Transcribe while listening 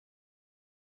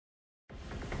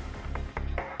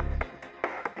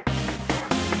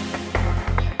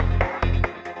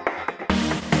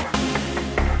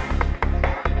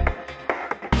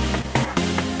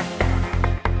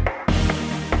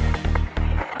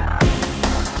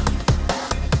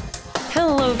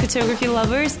photography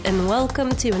lovers, and welcome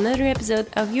to another episode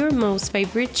of your most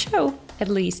favorite show. At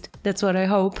least, that's what I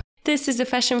hope. This is the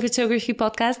Fashion Photography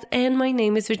Podcast, and my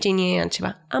name is Virginia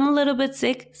Yancheva. I'm a little bit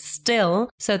sick still,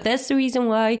 so that's the reason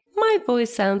why my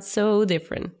voice sounds so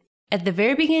different. At the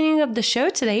very beginning of the show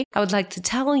today, I would like to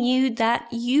tell you that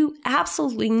you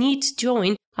absolutely need to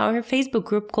join our Facebook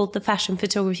group called the Fashion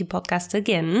Photography Podcast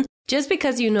again. Just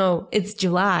because you know it's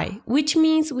July, which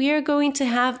means we are going to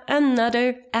have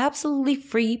another absolutely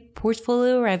free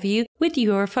portfolio review with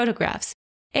your photographs.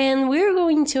 And we're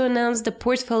going to announce the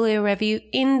portfolio review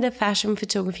in the Fashion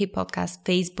Photography Podcast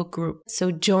Facebook group.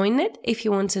 So join it if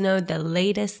you want to know the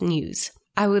latest news.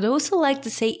 I would also like to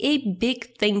say a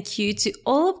big thank you to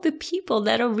all of the people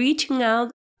that are reaching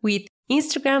out with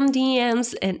Instagram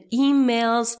DMs and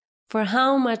emails for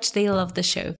how much they love the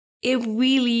show. It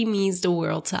really means the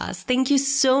world to us. Thank you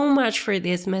so much for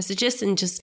these messages, and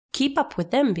just keep up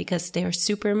with them because they're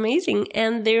super amazing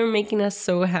and they're making us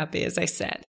so happy, as I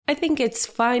said. I think it's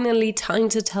finally time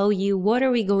to tell you what are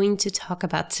we going to talk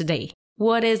about today.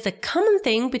 What is the common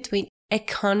thing between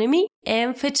economy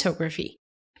and photography?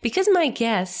 Because my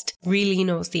guest really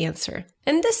knows the answer.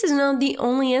 And this is not the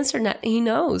only answer that he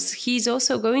knows. He's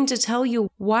also going to tell you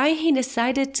why he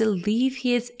decided to leave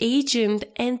his agent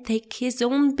and take his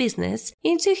own business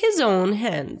into his own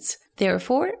hands.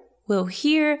 Therefore, we'll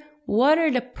hear what are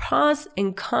the pros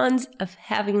and cons of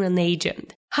having an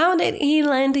agent. How did he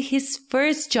land his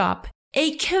first job?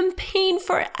 A campaign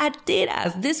for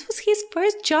Adidas. This was his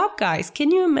first job, guys. Can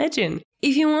you imagine?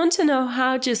 If you want to know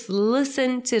how, just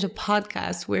listen to the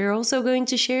podcast. We're also going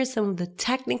to share some of the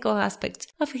technical aspects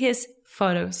of his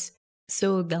photos.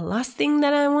 So the last thing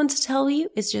that I want to tell you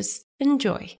is just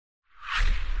enjoy.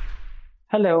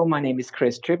 Hello, my name is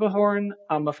Tribelhorn.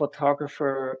 I'm a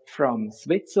photographer from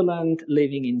Switzerland,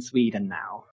 living in Sweden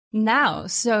now. Now,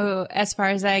 so as far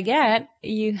as I get,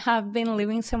 you have been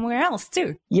living somewhere else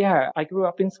too. Yeah, I grew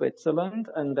up in Switzerland,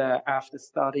 and after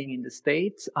studying in the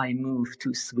States, I moved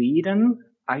to Sweden.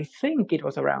 I think it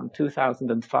was around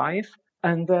 2005.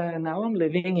 And now I'm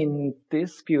living in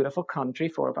this beautiful country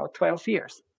for about 12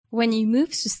 years. When you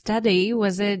moved to study,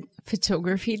 was it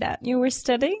photography that you were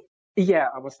studying? Yeah,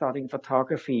 I was studying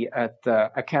photography at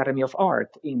the Academy of Art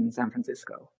in San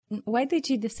Francisco. Why did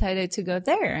you decide to go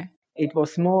there? It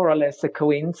was more or less a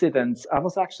coincidence. I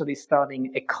was actually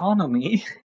studying economy,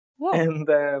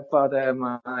 but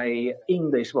my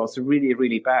English was really,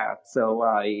 really bad. So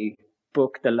I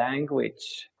booked a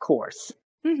language course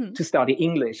to study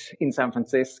English in San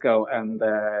Francisco. And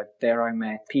there I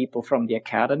met people from the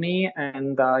academy,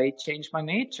 and I changed my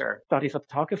major, studied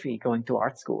photography, going to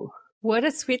art school. What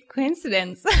a sweet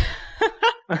coincidence.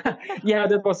 Yeah,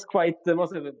 that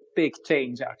was a big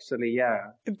change, actually.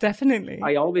 Yeah, definitely.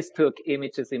 I always took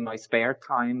images in my spare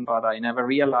time, but I never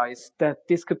realized that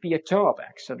this could be a job,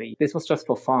 actually. This was just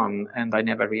for fun, and I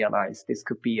never realized this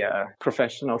could be a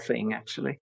professional thing,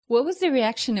 actually. What was the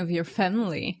reaction of your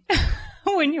family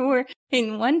when you were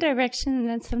in one direction and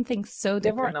then something so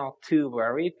different? They were not too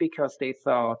worried because they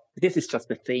thought this is just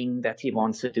a thing that he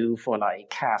wants to do for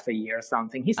like half a year or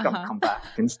something. He's going to come back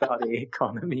and study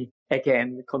economy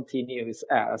again, continues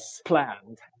as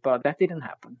planned. But that didn't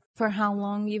happen. For how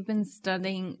long you've been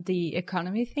studying the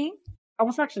economy thing? I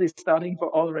was actually studying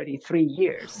for already 3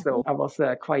 years, so I was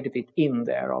quite a bit in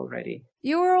there already.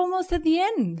 You were almost at the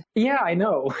end. Yeah, I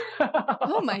know.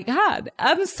 Oh my God.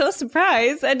 I'm so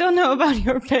surprised. I don't know about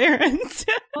your parents.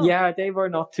 Yeah, they were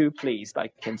not too pleased, I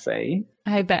can say.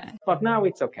 I bet. But now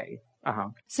it's okay.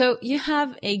 So you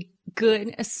have a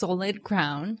solid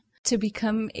ground to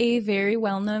become a very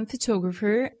well-known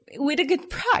photographer with a good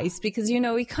price because you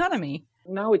know economy.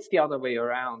 Now it's the other way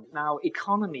around. Now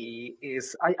economy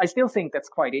is, I still think that's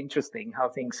quite interesting how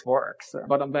things work.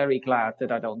 But I'm very glad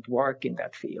that I don't work in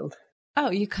that field. Oh,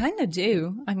 you kind of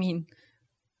do. I mean,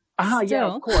 yeah,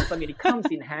 of course. I mean, it comes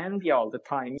in handy all the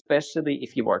time, especially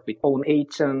if you work with own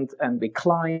agent and with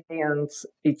clients.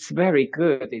 It's very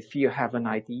good if you have an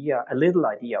idea, a little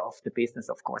idea of the business,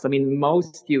 of course. I mean,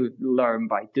 most you learn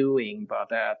by doing, but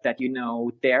that you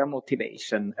know their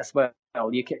motivation as well.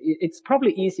 It's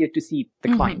probably easier to see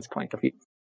the client's point of view.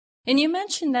 And you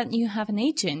mentioned that you have an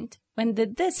agent. When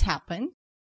did this happen?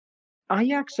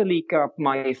 I actually got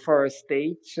my first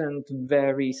agent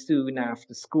very soon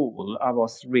after school. I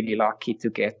was really lucky to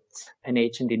get an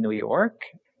agent in New York.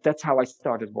 That's how I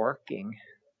started working.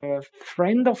 A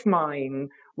friend of mine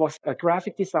was a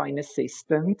graphic design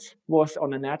assistant, was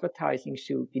on an advertising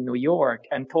shoot in New York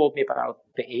and told me about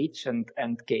the agent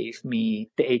and gave me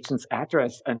the agent's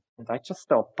address. And I just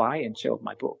stopped by and showed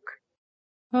my book.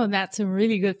 Oh, that's a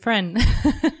really good friend.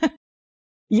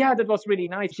 Yeah, that was really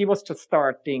nice. She was just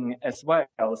starting as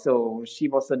well. So she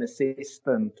was an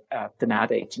assistant at an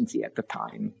ad agency at the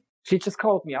time. She just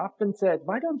called me up and said,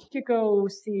 why don't you go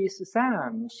see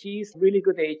Suzanne? She's a really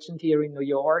good agent here in New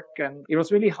York. And it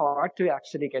was really hard to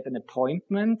actually get an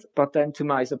appointment. But then to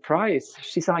my surprise,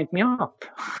 she signed me up.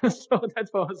 So that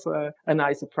was a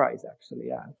nice surprise, actually.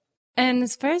 Yeah. And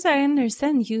as far as I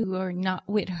understand, you are not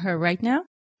with her right now?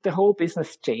 The whole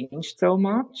business changed so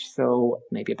much. So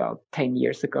maybe about 10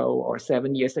 years ago or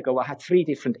 7 years ago, I had 3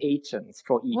 different agents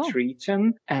for each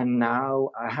region. And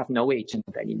now I have no agent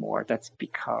anymore. That's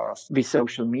because with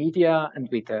social media and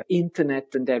with the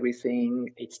internet and everything,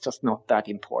 it's just not that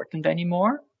important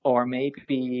anymore. Or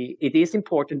maybe it is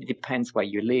important. It depends where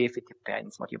you live. It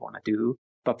depends what you want to do.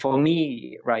 But for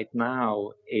me right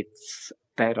now, it's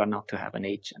better not to have an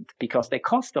agent because they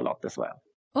cost a lot as well.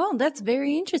 Well, that's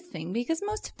very interesting because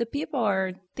most of the people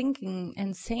are thinking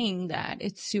and saying that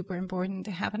it's super important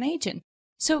to have an agent.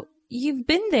 So you've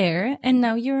been there and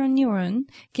now you're on your own.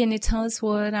 Can you tell us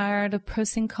what are the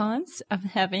pros and cons of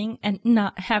having and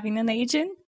not having an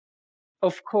agent?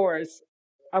 Of course,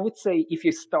 I would say if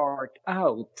you start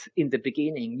out in the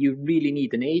beginning, you really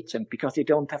need an agent because you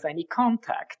don't have any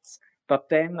contacts. But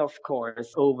then, of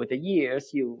course, over the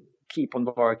years, you keep on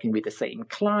working with the same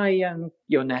client,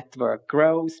 your network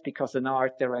grows because an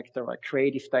art director or a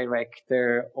creative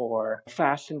director or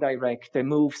fashion director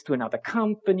moves to another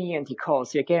company and he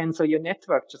calls you again. So your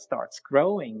network just starts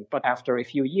growing. But after a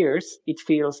few years, it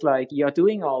feels like you're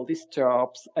doing all these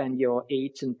jobs and your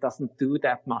agent doesn't do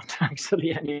that much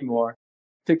actually anymore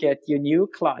to get you new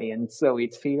clients. So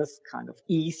it feels kind of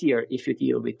easier if you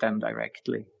deal with them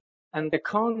directly. And the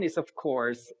con is, of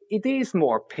course, it is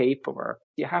more paperwork.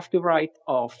 You have to write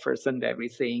offers and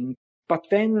everything. But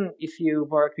then if you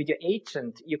work with your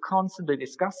agent, you constantly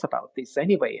discuss about this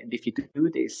anyway. And if you do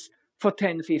this for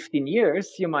 10, 15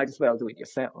 years, you might as well do it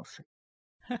yourself.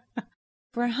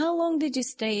 For how long did you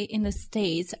stay in the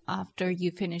States after you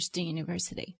finished the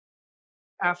university?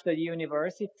 After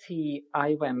university,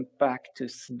 I went back to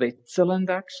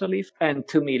Switzerland, actually, and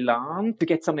to Milan to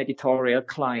get some editorial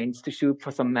clients to shoot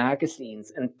for some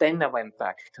magazines. And then I went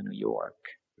back to New York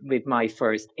with my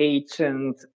first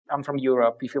agent. I'm from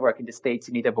Europe. If you work in the States,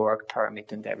 you need a work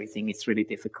permit and everything. It's really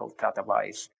difficult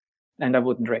otherwise. And I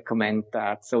wouldn't recommend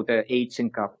that. So the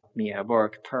agent got me a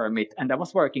work permit and I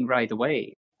was working right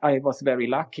away. I was very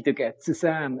lucky to get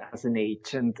Suzanne as an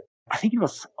agent. I think it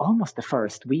was almost the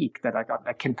first week that I got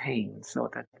a campaign. So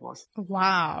that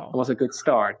was a good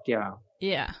start. Yeah.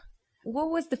 Yeah. What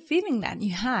was the feeling that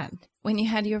you had when you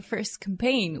had your first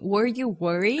campaign? Were you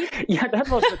worried? Yeah, that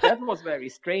was very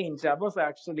strange. I was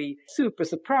actually super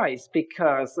surprised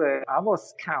because I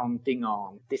was counting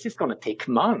on this is going to take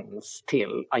months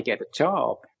till I get a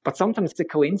job. But sometimes it's a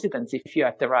coincidence if you're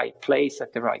at the right place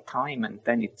at the right time and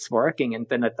then it's working. And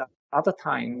then at the other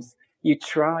times, you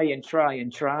try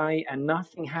and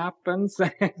nothing happens.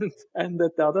 And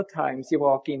at other times you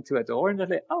walk into a door and they're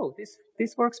like, oh,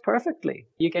 this works perfectly.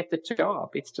 You get the job.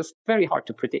 It's just very hard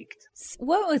to predict.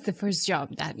 What was the first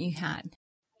job that you had?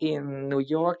 In New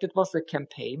York, it was a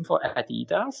campaign for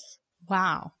Adidas.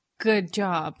 Wow. Good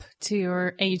job to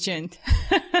your agent.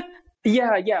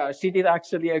 Yeah, she did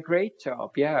actually a great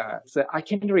job. Yeah. So I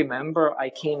can remember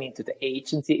I came into the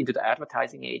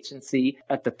advertising agency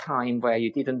at the time where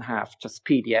you didn't have just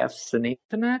PDFs and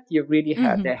internet. You really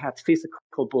had, they had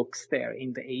physical books there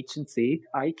in the agency.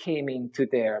 I came into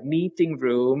their meeting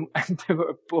room and there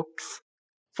were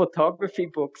photography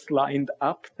books lined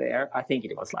up there. I think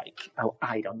it was like,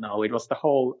 I don't know. It was the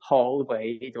whole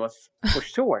hallway. It was for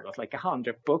sure. It was like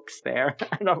 100 books there.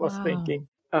 And I was thinking,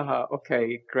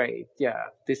 okay, great. Yeah,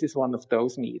 this is one of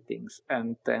those meetings.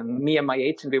 And then me and my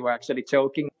agent, we were actually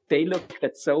joking. They looked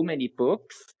at so many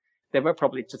books. They were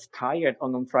probably just tired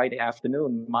on Friday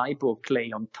afternoon. My book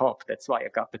lay on top. That's why I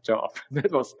got the job.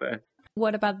 That was the...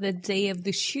 What about the day of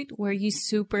the shoot? Were you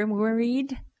super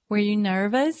worried? Were you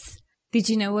nervous? Did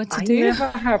you know what to do? I never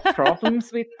have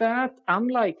problems with that. I'm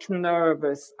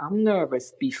nervous. I'm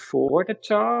nervous before the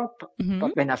job.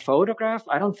 But when I photograph,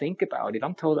 I don't think about it.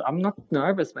 I'm not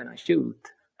nervous when I shoot.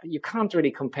 You can't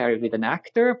really compare it with an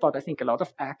actor, but I think a lot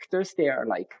of actors, they are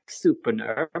like super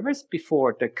nervous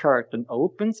before the curtain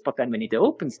opens. But then when it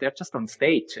opens, they're just on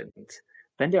stage and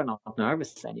then they're not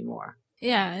nervous anymore.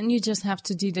 Yeah, and you just have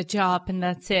to do the job and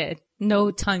that's it.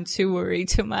 No time to worry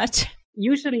too much.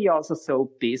 Usually you're also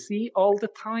so busy all the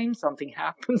time. Something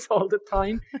happens all the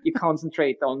time. You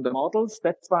concentrate on the models.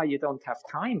 That's why you don't have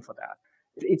time for that.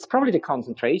 It's probably the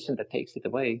concentration that takes it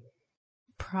away.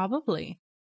 Probably.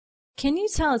 Can you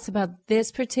tell us about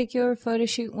this particular photo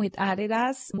shoot with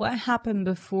Adidas? What happened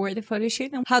before the photo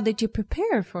shoot and how did you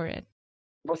prepare for it?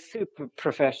 It was super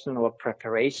professional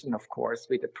preparation, of course,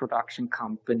 with a production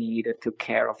company that took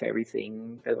care of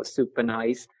everything. That was super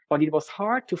nice. But it was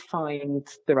hard to find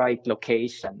the right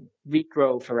location. We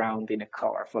drove around in a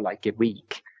car for like a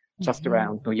week, just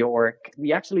around New York.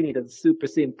 We actually needed a super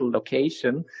simple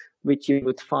location, which you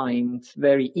would find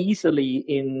very easily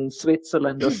in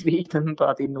Switzerland or Sweden,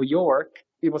 but in New York,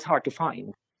 it was hard to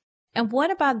find. And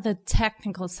what about the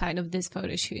technical side of this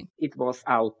photo shoot? It was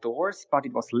outdoors, but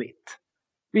it was lit.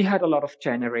 We had a lot of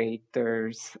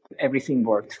generators. Everything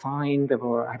worked fine.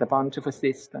 Had a bunch of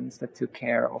assistants that took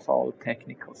care of all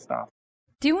technical stuff.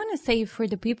 Do you want to say for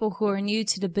the people who are new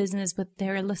to the business, but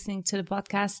they're listening to the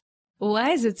podcast,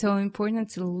 why is it so important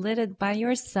to lit it by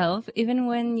yourself, even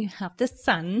when you have the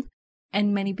sun?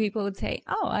 And many people would say,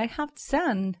 oh, I have the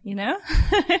sun, you know,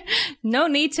 no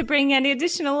need to bring any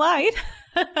additional light.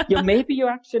 Yeah, maybe you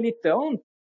actually don't.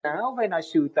 Now, when I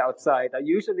shoot outside, I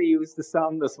usually use the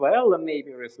sun as well and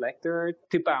maybe a reflector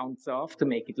to bounce off to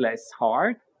make it less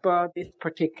hard. But this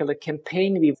particular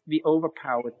campaign, we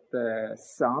overpowered the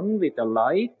sun with the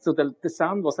light. So the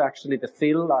sun was actually the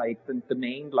fill light and the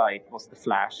main light was the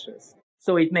flashes.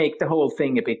 So it made the whole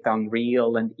thing a bit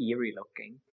unreal and eerie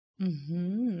looking.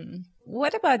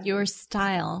 What about your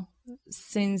style?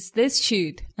 Since this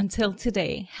shoot until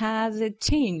today, has it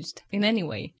changed in any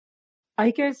way? I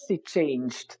guess it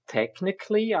changed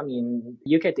technically. I mean,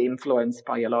 you get influenced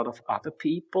by a lot of other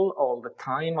people all the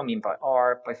time. I mean, by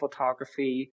art, by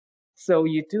photography. So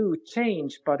you do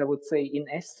change, but I would say in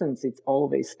essence, it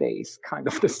always stays kind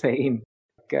of the same.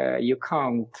 You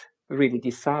can't really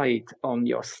decide on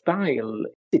your style.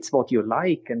 It's what you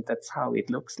like, and that's how it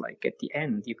looks like at the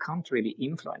end. You can't really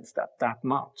influence that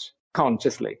much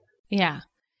consciously. Yeah.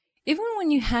 Even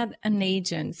when you had an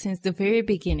agent since the very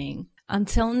beginning,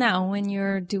 until now, when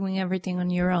you're doing everything on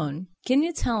your own, can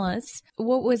you tell us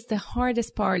what was the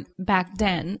hardest part back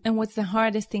then and what's the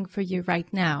hardest thing for you right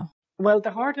now? Well,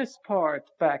 the hardest part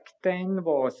back then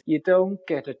was you don't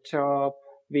get a job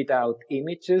without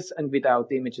images, and without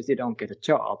images, you don't get a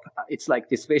job. It's like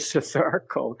this vicious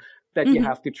circle that you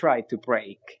have to try to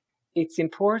break. It's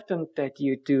important that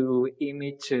you do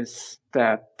images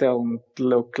that don't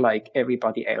look like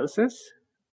everybody else's.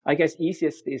 I guess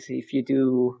easiest is if you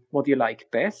do what you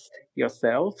like best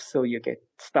yourself, so you get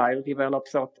style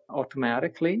develops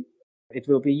automatically. It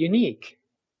will be unique.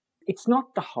 It's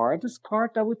not the hardest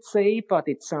part, I would say, but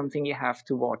it's something you have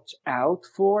to watch out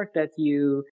for, that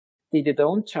you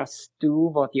don't just do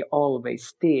what you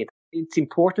always did. It's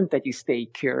important that you stay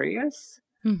curious,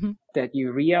 that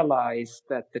you realize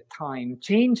that the time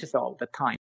changes all the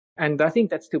time. And I think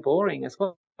that's too boring as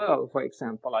well. For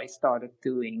example, I started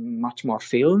doing much more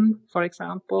film, for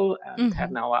example, and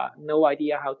had no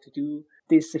idea how to do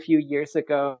this a few years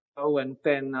ago. And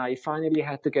then I finally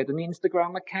had to get an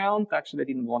Instagram account. Actually, I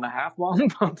didn't want to have one,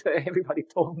 but everybody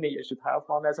told me you should have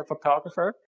one as a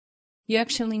photographer. You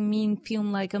actually mean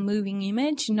film like a moving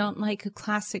image, not like a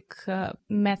classic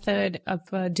method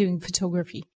of doing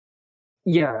photography?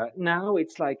 Yeah, now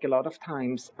it's like a lot of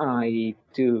times I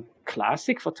do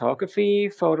classic photography,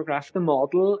 photograph the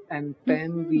model, and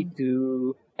then we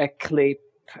do a clip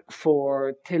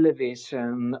for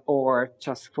television or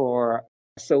just for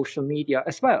social media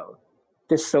as well.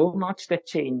 There's so much that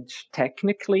changed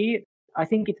technically. I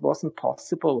think it wasn't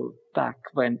possible back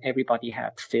when everybody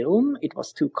had film. It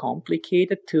was too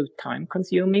complicated, too time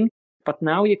consuming. But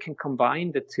now you can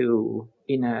combine the two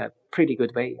in a pretty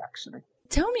good way, actually.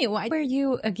 Tell me, why were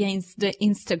you against the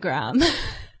Instagram?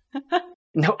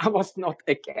 No, I was not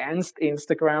against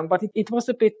Instagram, but it was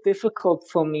a bit difficult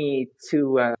for me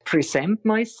to present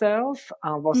myself.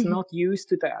 I was not used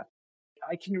to that.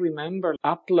 I can remember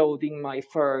uploading my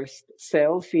first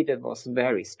selfie that was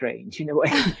very strange in a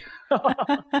way.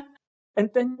 And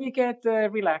then you get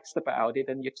relaxed about it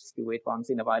and you just do it once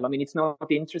in a while. I mean, it's not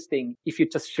interesting if you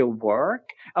just show work.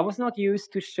 I was not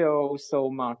used to show so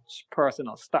much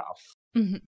personal stuff.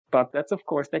 But that's, of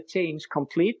course, that changed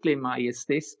completely. My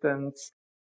assistants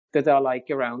that are like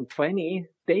around 20,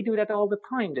 they do that all the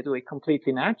time. They do it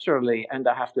completely naturally. And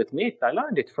I have to admit, I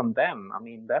learned it from them. I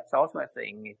mean, that's also a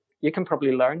thing. You can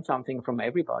probably learn something from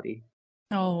everybody.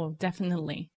 Oh,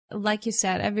 definitely. Like you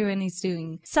said, everyone is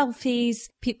doing selfies.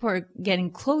 People are getting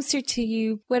closer to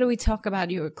you. Whether we talk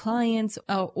about your clients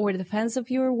or the fans of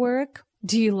your work,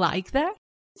 do you like that?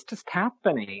 It's just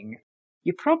happening.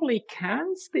 You probably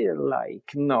can still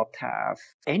not have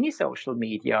any social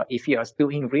media if you're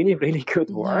doing really, really good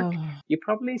work. You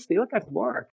probably still get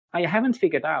work. I haven't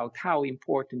figured out how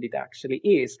important it actually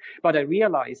is, but I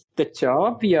realized the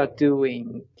job we are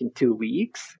doing in 2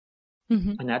 weeks,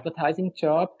 an advertising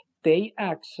job, they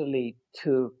actually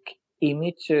took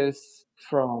images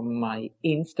from my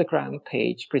Instagram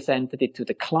page, presented it to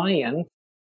the client,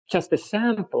 just the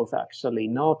samples actually,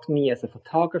 not me as a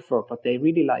photographer, but they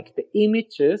really liked the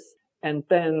images. And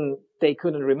then they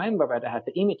couldn't remember where they had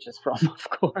the images from, of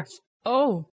course.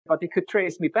 Oh. But they could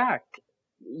trace me back.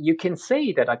 You can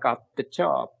say that I got the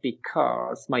job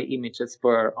because my images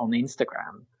were on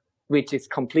Instagram, which is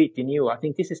completely new. I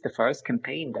think this is the first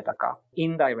campaign that I got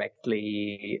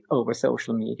indirectly over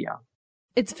social media.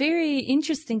 It's very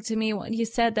interesting to me what you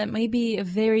said, that maybe a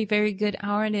very, very good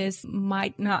artist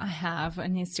might not have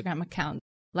an Instagram account.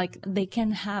 Like they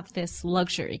can have this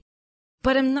luxury.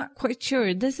 But I'm not quite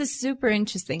sure. This is super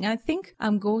interesting. I think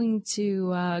I'm going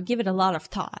to give it a lot of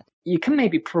thought. You can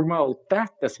maybe promote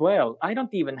that as well. I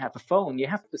don't even have a phone. You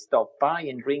have to stop by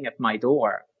and ring at my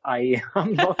door.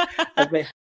 I'm not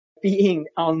being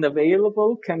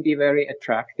unavailable can be very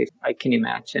attractive, I can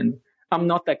imagine. I'm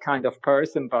not that kind of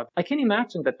person, but I can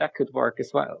imagine that that could work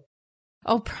as well.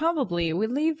 Oh, probably. We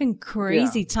live in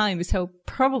crazy times, so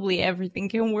probably everything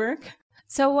can work.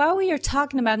 So while we are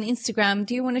talking about Instagram,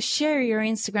 do you want to share your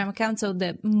Instagram account so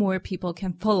that more people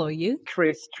can follow you?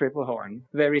 Chris Tribelhorn.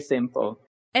 Very simple.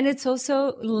 And it's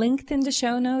also linked in the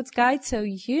show notes, guys, so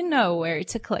you know where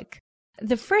to click.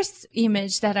 The first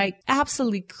image that I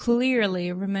absolutely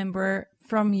clearly remember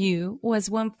from you was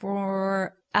one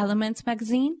for Elements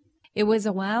magazine. It was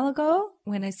a while ago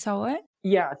when I saw it.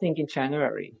 Yeah, I think in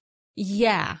January.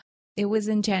 Yeah, it was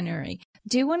in January.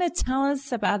 Do you want to tell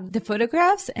us about the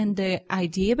photographs and the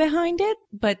idea behind it?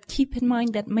 But keep in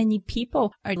mind that many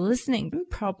people are listening and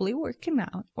probably working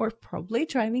out or probably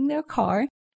driving their car.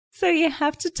 So you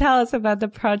have to tell us about the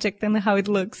project and how it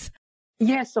looks.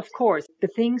 Yes, of course. The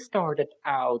thing started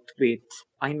out with,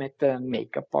 I met a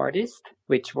makeup artist,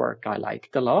 which work I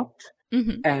liked a lot.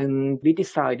 And we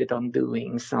decided on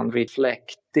doing some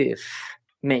reflective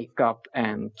makeup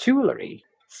and jewelry.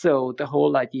 So the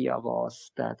whole idea was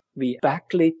that we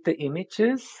backlit the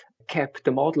images, kept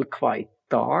the model quite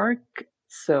dark.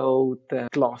 So the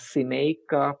glossy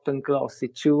makeup and glossy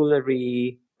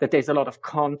jewelry, that there's a lot of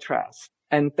contrast.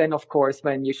 And then, of course,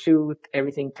 when you shoot,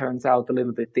 everything turns out a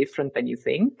little bit different than you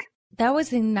think. That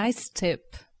was a nice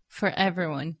tip for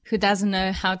everyone who doesn't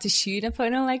know how to shoot a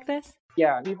photo like this.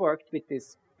 Yeah, we worked with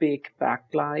this big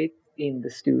backlight in the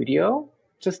studio.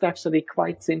 Just actually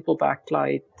quite simple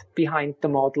backlight behind the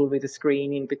model with a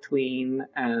screen in between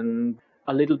and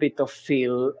a little bit of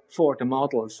fill for the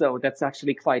model. So that's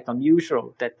actually quite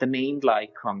unusual that the main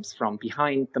light comes from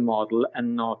behind the model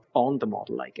and not on the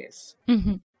model, I guess.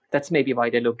 That's maybe why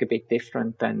they look a bit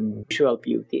different than visual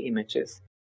beauty images.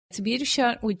 It's a beauty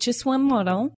shot with just one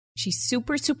model. She's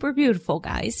super, super beautiful,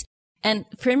 guys. And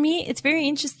for me, it's very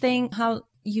interesting how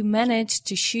you manage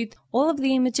to shoot all of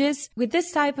the images with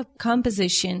this type of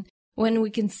composition when we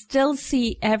can still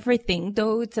see everything,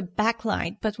 though it's a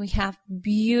backlight, but we have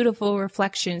beautiful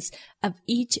reflections of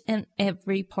each and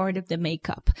every part of the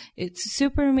makeup. It's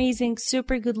super amazing,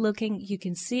 super good looking. You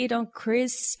can see it on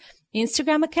Chris'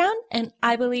 Instagram account and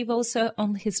I believe also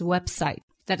on his website.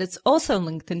 That it's also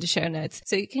linked in the show notes.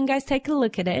 So you can guys take a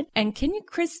look at it. And can you,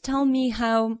 Chris, tell me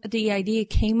how the idea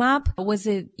came up? Was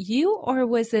it you or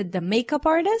was it the makeup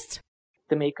artist?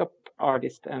 The makeup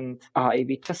artist and I,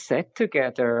 we just sat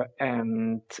together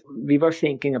and we were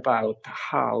thinking about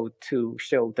how to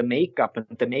show the makeup.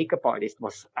 And the makeup artist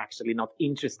was actually not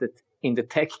interested in the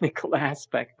technical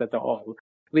aspect at all,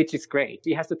 which is great.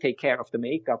 He has to take care of the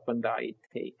makeup and I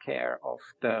take care of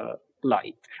the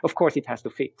light. Of course, it has to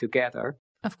fit together.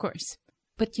 Of course.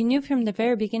 But you knew from the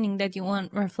very beginning that you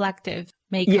want reflective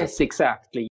makeup. Yes,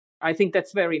 exactly. I think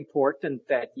that's very important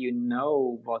that you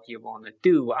know what you want to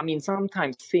do. I mean,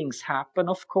 sometimes things happen,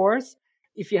 of course.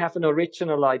 If you have an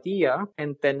original idea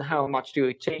and then how much do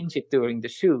you change it during the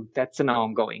shoot? That's an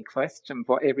ongoing question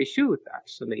for every shoot,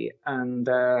 actually. And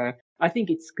I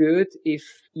think it's good if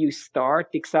you start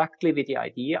exactly with the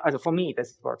idea. Also for me,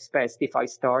 this works best if I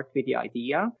start with the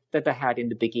idea that I had in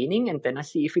the beginning and then I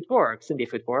see if it works. And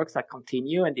if it works, I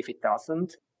continue. And if it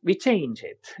doesn't, we change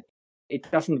it. It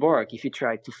doesn't work if you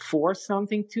try to force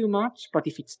something too much. But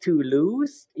if it's too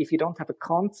loose, if you don't have a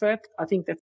concept, I think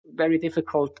that's very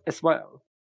difficult as well.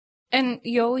 And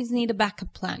you always need a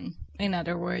backup plan, in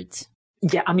other words.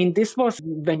 Yeah, I mean, this was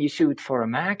when you shoot for a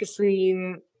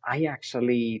magazine. I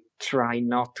actually try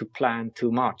not to plan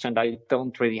too much, and I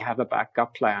don't really have a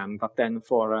backup plan. But then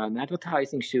for an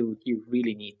advertising shoot, you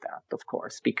really need that, of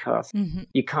course, because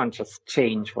you can't just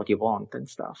change what you want and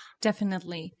stuff.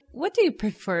 Definitely. What do you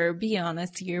prefer? Be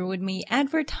honest here with me,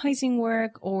 advertising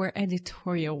work or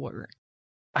editorial work?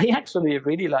 I actually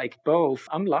really like both.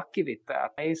 I'm lucky with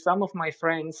that. Some of my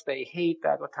friends, they hate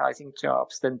advertising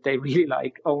jobs, then they really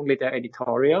like only their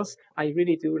editorials. I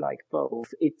really do like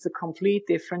both. It's a complete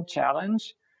different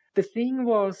challenge. The thing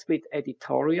was with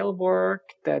editorial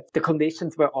work that the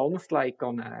conditions were almost like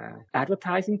on an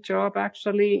advertising job,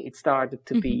 actually. It started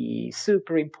to be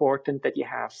super important that you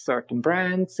have certain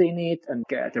brands in it and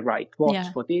get the right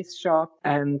watch for this shot.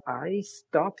 And I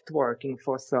stopped working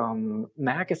for some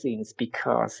magazines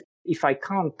because if I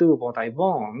can't do what I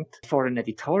want for an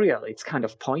editorial, it's kind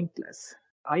of pointless.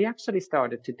 I actually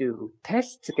started to do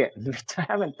tests again, which I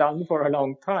haven't done for a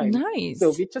long time. Nice.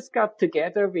 So we just got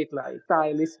together with like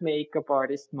stylist, makeup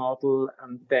artist, model,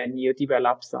 and then you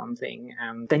develop something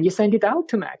and then you send it out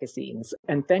to magazines.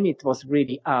 And then it was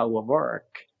really our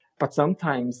work. But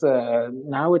sometimes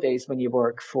nowadays when you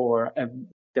work for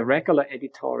the regular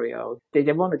editorial, they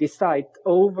want to decide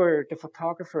over the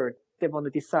photographer. They want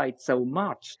to decide so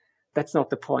much. That's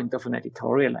not the point of an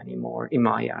editorial anymore, in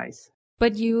my eyes.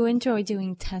 But you enjoy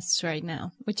doing tests right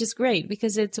now, which is great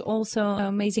because it's also an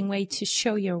amazing way to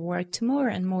show your work to more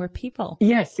and more people.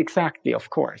 Yes, exactly. Of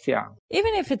course. Yeah.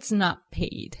 Even if it's not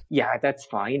paid. Yeah, that's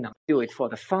fine. Do it for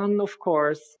the fun, of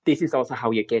course. This is also how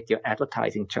you get your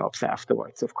advertising jobs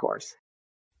afterwards, of course.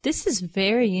 This is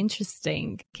very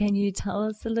interesting. Can you tell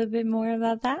us a little bit more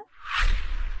about that?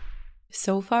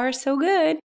 So far, so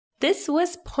good. This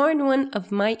was part 1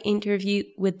 of my interview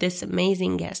with this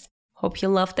amazing guest. Hope you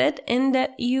loved it and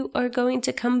that you are going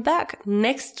to come back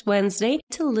next Wednesday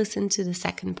to listen to the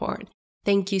second part.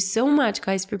 Thank you so much,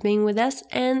 guys, for being with us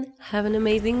and have an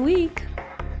amazing week.